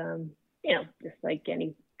 And just like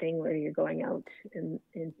anything where you're going out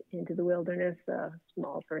into the wilderness, a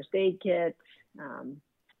small first aid kit.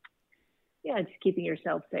 Just keeping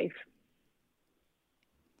yourself safe.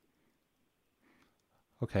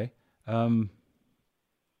 Okay.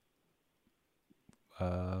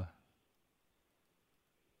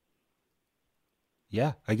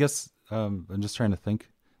 Yeah, I guess I'm just trying to think.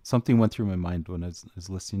 Something went through my mind when I was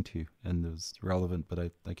listening to you, and it was relevant, but I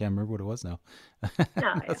can't remember what it was now. Oh,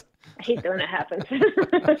 yeah. I hate when it happens.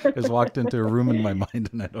 I just walked into a room in my mind,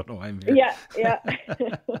 and I don't know why I'm here. Yeah.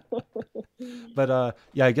 But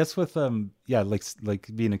yeah, I guess with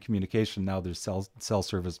like being in communication now, there's cell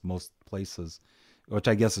service most places, which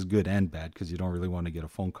I guess is good and bad, because you don't really want to get a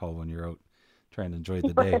phone call when you're out trying to enjoy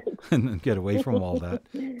the day and get away from all that.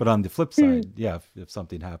 But on the flip side, yeah, if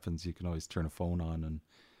something happens, you can always turn a phone on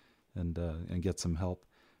and get some help.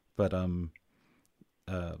 But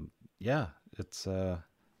yeah, it's what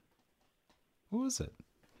was it?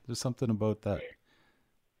 There's something about that.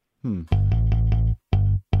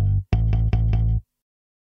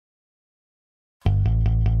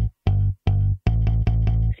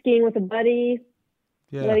 Skiing with a buddy,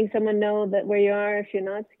 Yeah. letting someone know that where you are if you're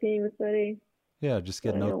not skiing with a buddy. Yeah, just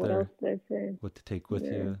getting out What there, else did I say? what to take with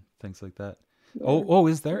you, things like that. Yeah. Oh,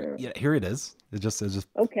 is there? Yeah, here it is. It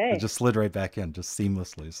Okay. just slid right back in, just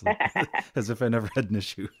seamlessly, so, as if I never had an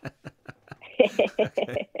issue.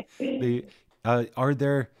 Are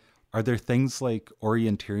there things like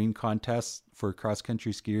orienteering contests for cross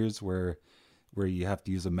country skiers where where you have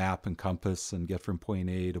to use a map and compass and get from point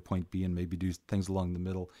A to point B and maybe do things along the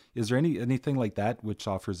middle. Is there anything like that which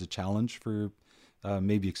offers a challenge for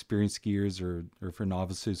maybe experienced skiers or for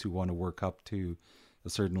novices who want to work up to a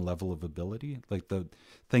certain level of ability? Like the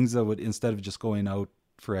things that would, instead of just going out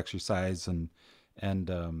for exercise and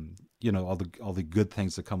all the good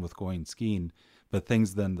things that come with going skiing, but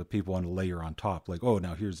things then that people want to layer on top, like, oh,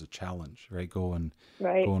 now here's a challenge, right?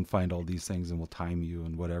 Right. Go and find all these things and we'll time you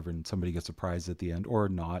and whatever, and somebody gets a prize at the end or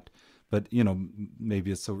not. But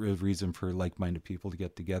maybe it's a reason for like-minded people to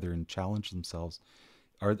get together and challenge themselves.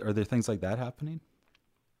 Are there things like that happening?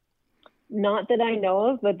 Not that I know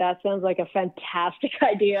of, but that sounds like a fantastic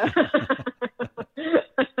idea.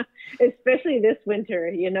 Especially this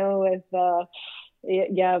winter, with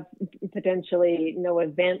potentially no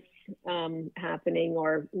events happening,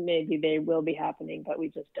 or maybe they will be happening, but we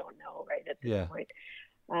just don't know right at this point.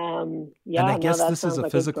 And I guess that this is sounds a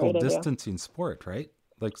like physical great idea. distancing sport, right?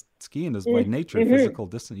 Like skiing is by nature physical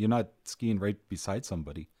distance. You're not skiing right beside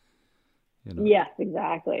somebody, Yes,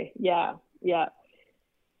 exactly. Yeah.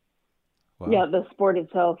 Wow. Yeah, the sport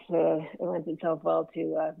itself lends itself well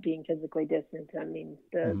to being physically distant. I mean,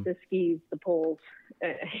 the skis, the poles,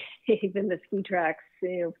 even the ski tracks,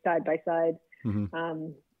 side by side.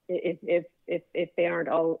 If they aren't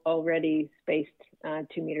already spaced 2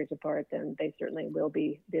 meters apart, then they certainly will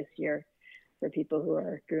be this year for people who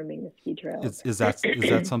are grooming the ski trails. Is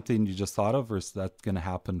that something you just thought of, or is that going to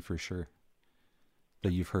happen for sure?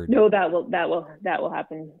 That you've heard? No, that will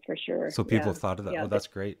happen for sure. So people have thought of that. Yeah. Oh, that's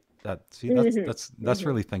great. That's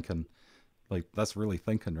really thinking. Like, that's really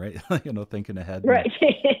thinking, right? Thinking ahead. Right.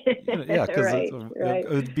 Yeah, because right. it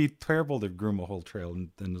would be terrible to groom a whole trail and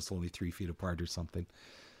then it's only 3 feet apart or something.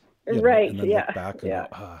 Right. And then look back and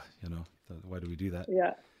go, why do we do that?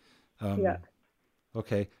 Yeah.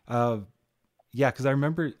 Okay. Because I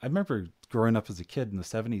remember growing up as a kid in the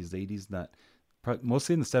 70s, 80s, and that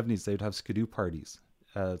mostly in the 70s, they'd have skidoo parties.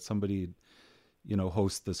 Somebody,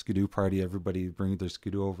 host the skidoo party. Everybody bring their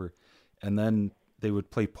skidoo over, and then they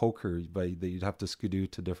would play poker. You'd have to skidoo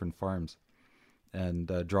to different farms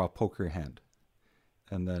and draw a poker hand,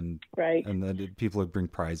 and then people would bring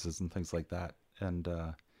prizes and things like that, and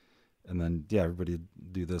then everybody would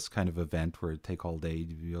do this kind of event where it'd take all day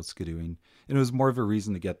to be skidooing, and it was more of a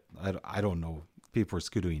reason to get. I don't know. People were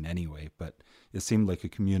skidooing anyway, but it seemed like a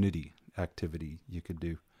community activity you could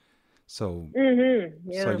do. So,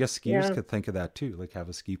 so I guess skiers could think of that too, like have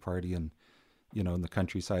a ski party and, in the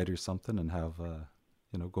countryside or something, and have,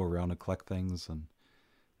 go around and collect things. And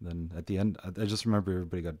then at the end, I just remember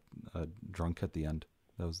everybody got drunk at the end.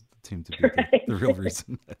 That seemed to be the real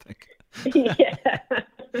reason, I think. Yeah.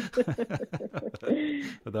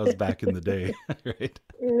 But that was back in the day, right?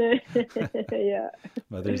 Yeah.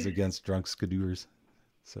 Mothers against drunk skidooers.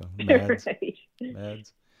 So mads. Right.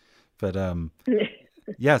 Mads. But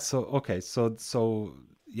so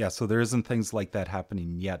there isn't things like that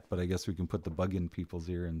happening yet, but I guess we can put the bug in people's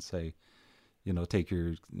ear and say, take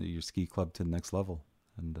your ski club to the next level.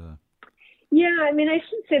 And I mean, I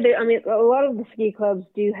should say that, I mean, a lot of the ski clubs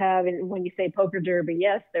do have, and when you say poker derby,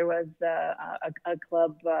 yes, there was a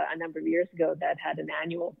club a number of years ago that had an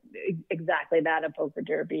annual, exactly that, a poker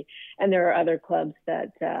derby. And there are other clubs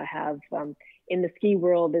that have, in the ski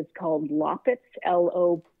world, is called Loppets,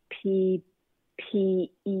 Loppet.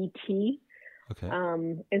 Okay.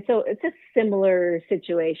 And so it's a similar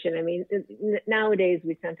situation. I mean, nowadays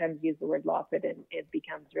we sometimes use the word Loppet and it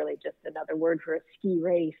becomes really just another word for a ski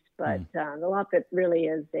race. But the Loppet really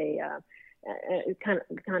is a kind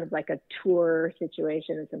of like a tour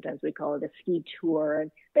situation, and sometimes we call it a ski tour.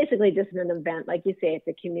 And basically, just an event, like you say, it's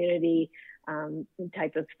a community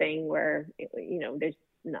type of thing where there's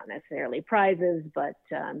not necessarily prizes, but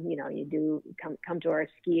you do come to our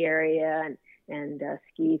ski area and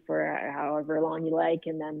ski for however long you like,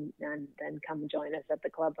 and then come join us at the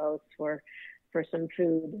clubhouse for some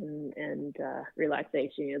food and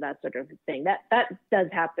relaxation, that sort of thing. That does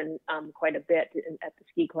happen quite a bit at the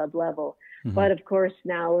ski club level. But of course,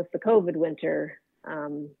 now with the COVID winter,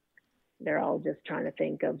 they're all just trying to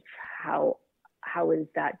think of how is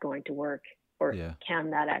that going to work, or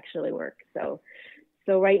can that actually work? So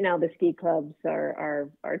right now the ski clubs are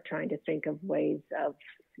trying to think of ways of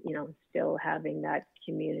still having that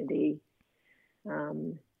community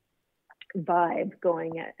vibe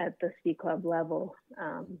going at the ski club level.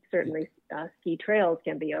 Certainly ski trails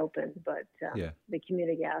can be open, but the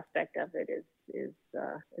community aspect of it is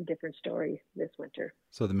a different story this winter.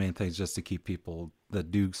 So the main thing is just to keep people that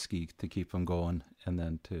do ski, to keep them going, and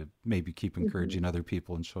then to maybe keep encouraging other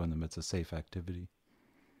people and showing them it's a safe activity.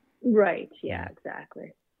 Right. Yeah,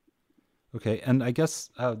 exactly. Okay, and I guess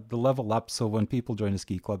the level up. So when people join a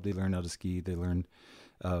ski club, they learn how to ski. They learn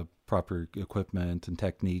proper equipment and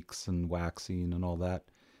techniques and waxing and all that.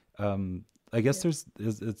 I guess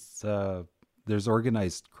Yeah. there's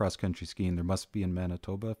organized cross country skiing. There must be in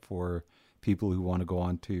Manitoba for people who want to go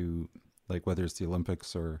on to, like, whether it's the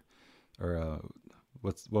Olympics or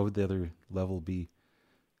what would the other level be?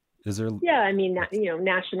 Is there? Yeah, I mean, What's,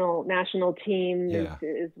 national team yeah.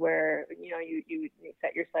 is where you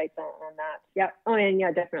set your sights on that. Yeah. Oh, and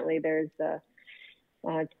yeah, definitely. There's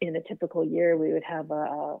in a typical year we would have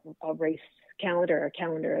a race calendar, a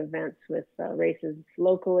calendar of events with races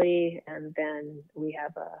locally, and then we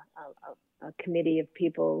have a committee of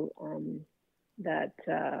people that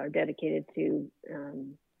are dedicated to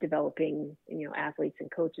developing athletes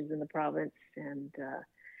and coaches in the province,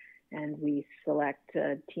 and we select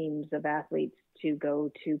teams of athletes to go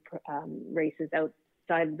to races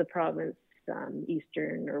outside of the province,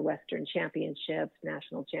 Eastern or Western championships,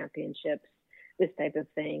 national championships, this type of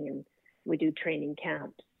thing. And we do training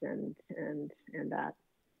camps and that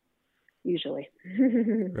usually.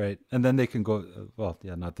 Right. And then they can go, well,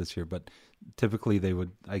 yeah, not this year, but typically they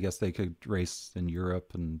would, I guess they could race in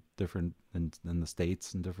Europe and in the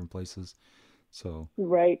States and different places. So,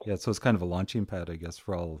 Right. yeah, so it's kind of a launching pad, I guess,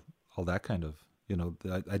 for all that kind of,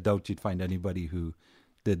 I doubt you'd find anybody who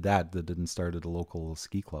did that didn't start at a local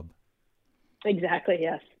ski club. Exactly.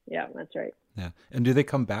 Yes. Yeah, that's right. Yeah. And do they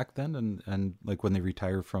come back then? And like when they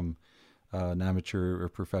retire from an amateur or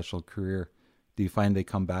professional career, do you find they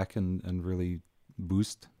come back and really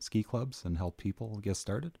boost ski clubs and help people get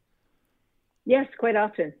started? Yes, quite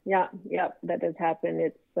often. Yeah, yeah, that does happen.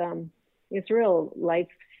 It's a real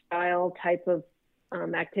lifestyle type of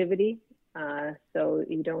activity. So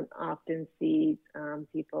you don't often see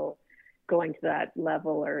people going to that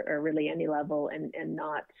level or really any level and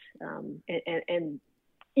not and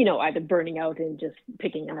either burning out and just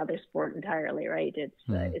picking another sport entirely. Right?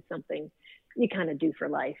 Hmm. It's something you kind of do for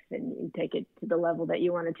life, and you take it to the level that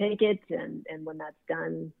you want to take it, and when that's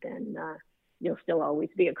done, then you'll still always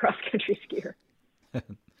be a cross country skier.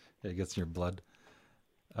 It gets in your blood.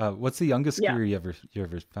 What's the youngest Yeah. skier you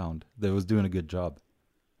ever found that was doing a good job?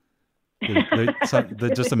 They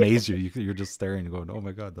just amaze you. You're just staring and going, "Oh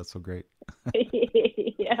my god, that's so great."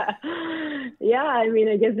 Yeah. Yeah, I mean,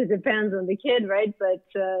 I guess it depends on the kid, right? But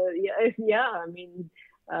yeah, I mean,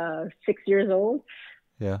 6 years old.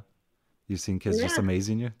 Yeah, you've seen kids just Yeah.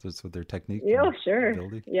 amazing you just with their technique Yeah, and sure.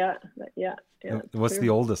 ability. Yeah. Yeah. Yeah, And it's what's the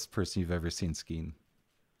true. oldest person you've ever seen skiing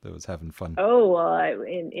that was having fun? Oh, well,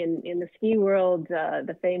 in the ski world,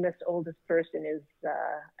 the famous oldest person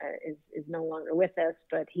is no longer with us,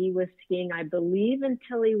 but he was skiing, I believe,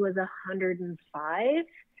 until he was 105.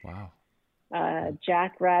 Wow.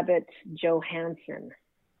 Jack Rabbit Johansson.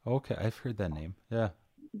 Okay, I've heard that name. Yeah.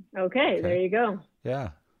 Okay, there Okay. you go.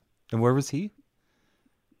 Yeah. And where was he?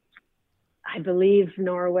 I believe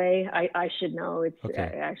Norway. I should know. I Okay.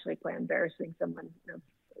 actually quite embarrassing someone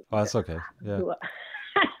Oh, that's okay. Yeah. who.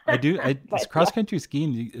 I do. It's But cross yeah. country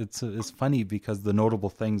skiing. It's funny because the notable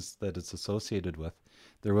things that it's associated with.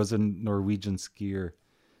 There was a Norwegian skier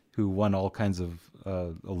who won all kinds of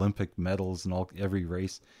Olympic medals in every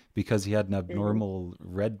race because he had an Mhm. abnormal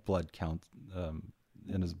red blood count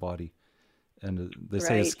in his body, and they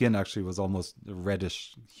say his Right. skin actually was almost a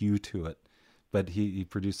reddish hue to it, but he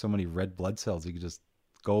produced so many red blood cells he could just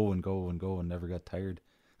go and go and go and never got tired.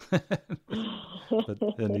 But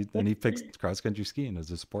and he picked cross country skiing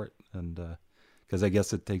as a sport, and because I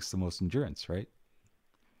guess it takes the most endurance, right?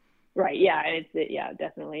 Right. Yeah. Yeah,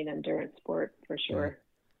 definitely an endurance sport for Yeah, sure.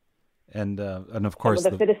 and of Some of course the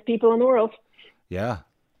the fittest people in the world. yeah,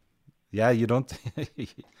 yeah, you don't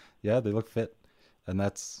yeah, they look fit, and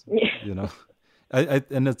that's Yeah. you know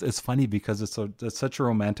and it's funny because it's such a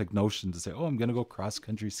romantic notion to say, oh, I'm gonna go cross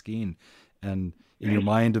country skiing, and in your Right.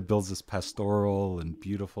 mind it builds this pastoral and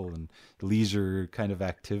beautiful and leisure kind of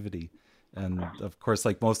activity, and of course,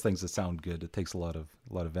 like most things that sound good, it takes a lot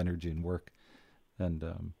of energy and work, and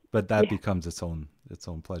but that Yeah. becomes its own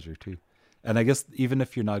pleasure too. And I guess even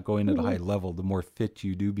if you're not going at a high Mhm. level, the more fit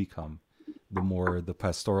you do become, the more the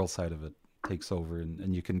pastoral side of it takes over,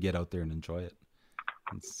 and you can get out there and enjoy it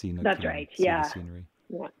and That's right. see the Yeah. scenery.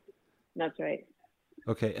 Yeah. That's right.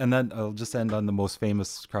 Okay, and then I'll just end on the most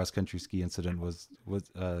famous cross country ski incident was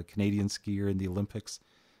a Canadian skier in the Olympics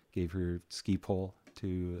gave her ski pole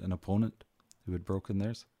to an opponent who had broken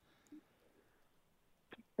theirs.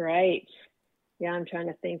 Right. Yeah, I'm trying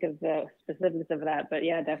to think of the specifics of that, but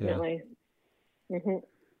yeah, Yeah. definitely. Hmm.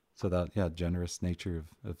 So that, yeah, generous nature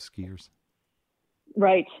of skiers.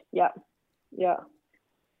 Right. Yeah. Yeah.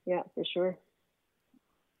 Yeah, for sure.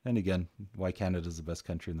 And again, why Canada is the best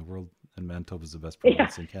country in the world and Manitoba is the best Yeah.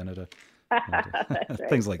 province in Canada. That's right.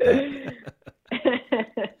 Things like that.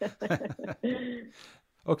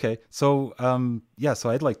 Okay. So, so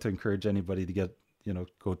I'd like to encourage anybody to get,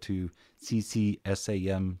 go to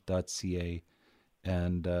ccsam.ca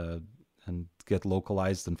and get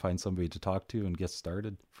localized and find somebody to talk to and get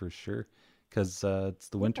started for sure. Because it's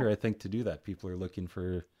the winter, I think, to do that. People are looking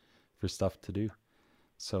for stuff to do.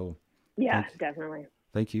 So, Yeah, thank definitely.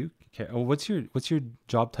 thank you. Oh, what's your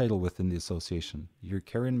job title within the association? You're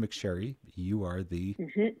Karin McSherry. You are the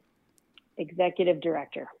Executive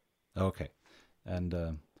director. okay, and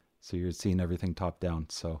so you're seeing everything top down.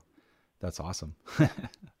 So that's awesome.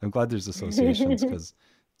 I'm glad there's associations because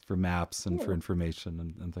for maps and for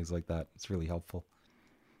information and things like that, it's really helpful.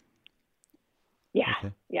 Yeah,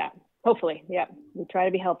 Okay. yeah. Hopefully, yeah. We try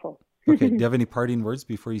to be helpful. Okay. Do you have any parting words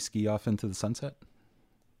before you ski off into the sunset?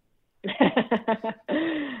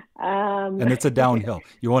 And it's a downhill.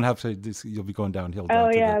 You won't have to. You'll be going downhill Oh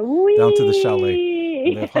yeah, down to the chalet. And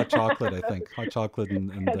wee. they have hot chocolate, I think. Hot chocolate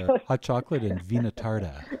and hot chocolate and vina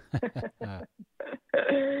tarda.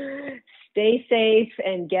 Stay safe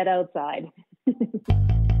and get outside.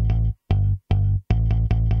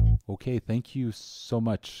 Okay, thank you so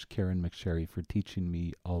much, Karin McSherry, for teaching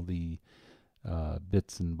me all the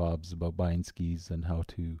bits and bobs about buying skis and how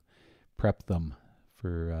to prep them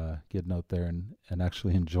for getting out there and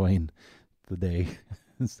actually enjoying the day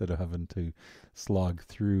instead of having to slog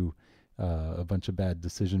through a bunch of bad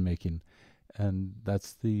decision making. And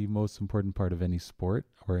that's the most important part of any sport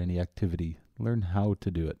or any activity. Learn how to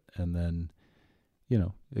do it and then,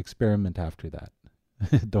 experiment after that.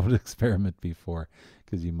 Don't experiment before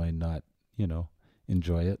because you might not,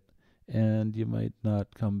 enjoy it and you might not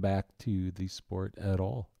come back to the sport at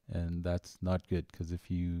all. And that's not good because if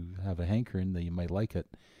you have a hankering that you might like it,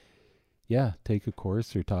 yeah, take a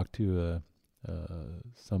course or talk to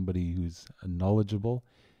somebody who's knowledgeable,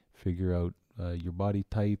 figure out your body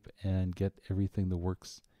type and get everything that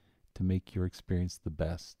works to make your experience the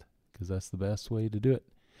best because that's the best way to do it.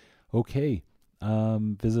 Okay.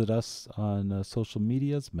 Visit us on social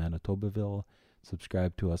medias, Manitobaville.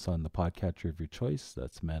 Subscribe to us on the podcatcher of your choice.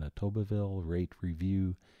 That's Manitobaville. Rate,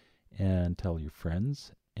 review, and tell your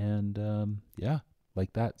friends. And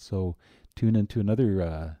like that. So tune into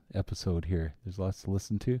another episode here. There's lots to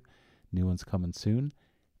listen to. New ones coming soon.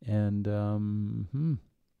 And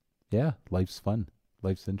life's fun.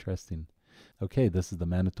 Life's interesting. Okay, this is the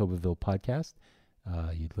Manitobaville podcast.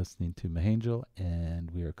 You're listening to Mahangel, and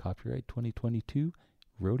we are copyright 2022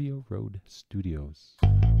 Rodeo Road Studios.